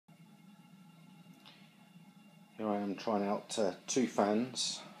Here I am trying out two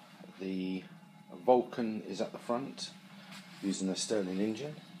fans. The Vulcan is at the front using a Stirling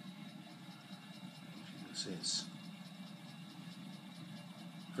engine. As you can see, it's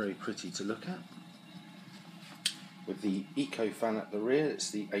very pretty to look at. With the Ecofan at the rear,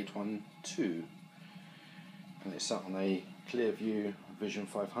 it's the 812 and it's sat on a Clearview Vision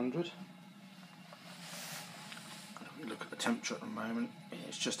 500. Look at the temperature at the moment,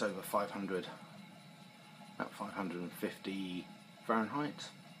 it's just over 500, about 550 Fahrenheit.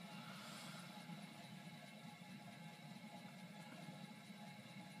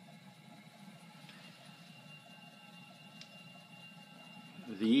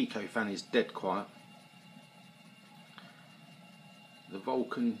 The Ecofan is dead quiet. The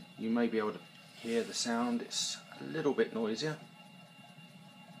Vulcan, you may be able to hear the sound, it's a little bit noisier,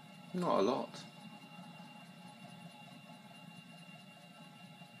 not a lot.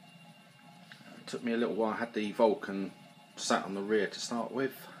 It took me a little while. I had the Vulcan sat on the rear to start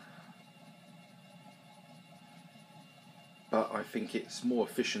with, but I think it's more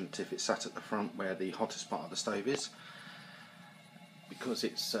efficient if it's sat at the front where the hottest part of the stove is, because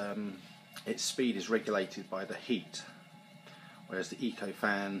its speed is regulated by the heat, whereas the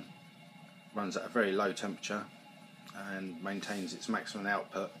Ecofan runs at a very low temperature and maintains its maximum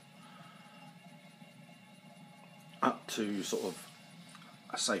output up to sort of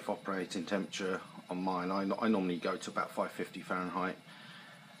a safe operating temperature. On mine, I normally go to about 550 Fahrenheit,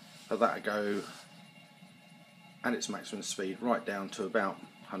 but that'll go at its maximum speed right down to about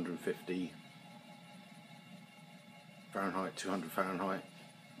 150 Fahrenheit, 200 Fahrenheit.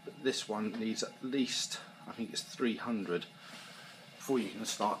 But this one needs at least, I think it's 300 before you can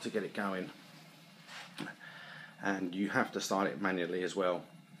start to get it going, and you have to start it manually as well.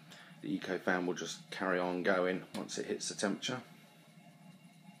 The Ecofan will just carry on going once it hits the temperature.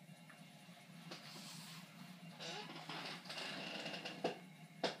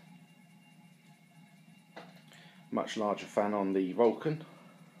 Much larger fan on the Vulcan.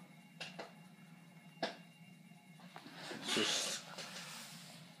 It's just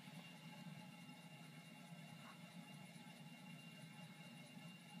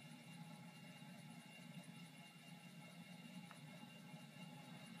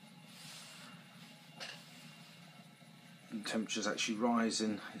the temperature's actually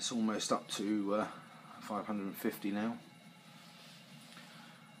rising. It's almost up to 550 now.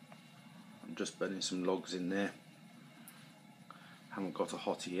 I'm just burning some logs in there. Haven't got a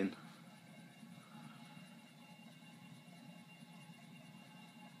hottie in.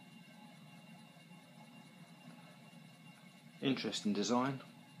 Interesting design.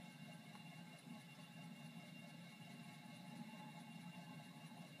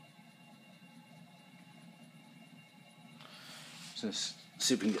 So let's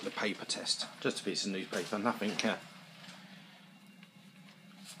see if we can get the paper test. Just a piece of newspaper, nothing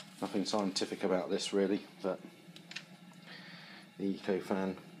scientific about this really, but the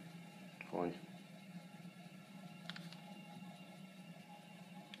Ecofan, fine.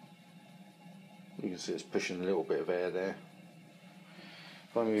 You can see it's pushing a little bit of air there.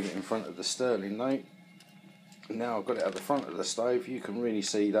 If I move it in front of the Stirling though, now I've got it at the front of the stove, you can really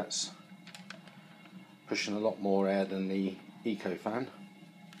see that's pushing a lot more air than the Ecofan.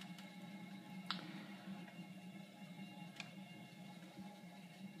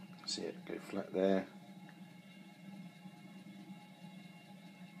 See it go flat there.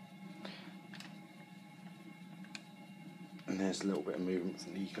 And there's a little bit of movement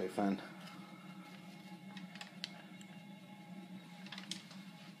from the Ecofan.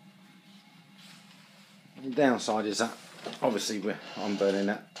 The downside is that obviously I'm burning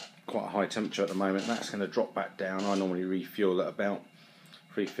at quite a high temperature at the moment. That's going to drop back down. I normally refuel at about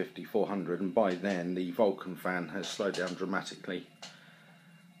 350, 400, and by then the Vulcan fan has slowed down dramatically,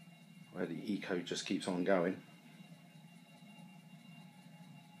 where the Eco just keeps on going.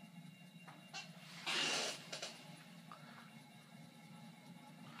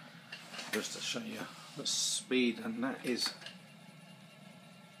 Just to show you the speed, and that is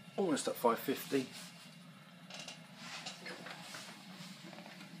almost at 550.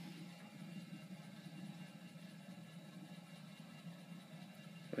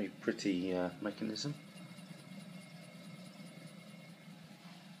 Very pretty mechanism.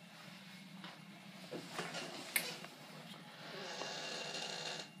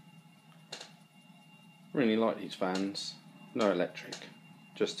 Really like these fans. No electric,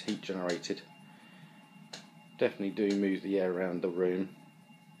 just heat generated. Definitely do move the air around the room.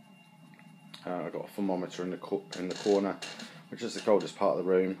 I've got a thermometer in the corner, which is the coldest part of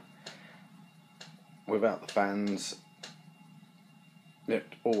the room. Without the fans, it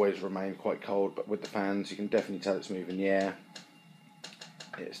always remained quite cold, but with the fans you can definitely tell it's moving the air.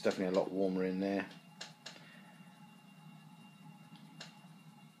 It's definitely a lot warmer in there.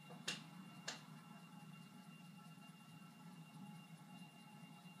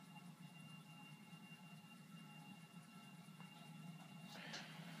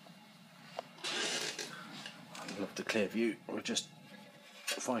 I love the Clearview. Or just,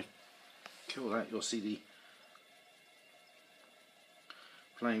 if I kill that, you'll see the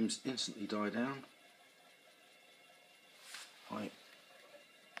flames instantly die down. I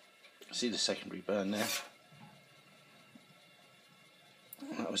see the secondary burn there.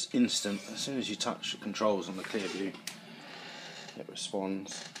 That was instant. As soon as you touch the controls on the Clearview, it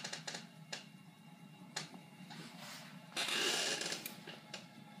responds.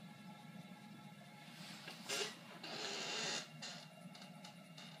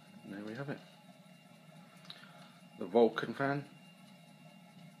 And there we have it. The Vulcan fan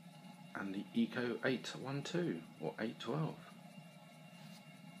and the Eco 812 or 812.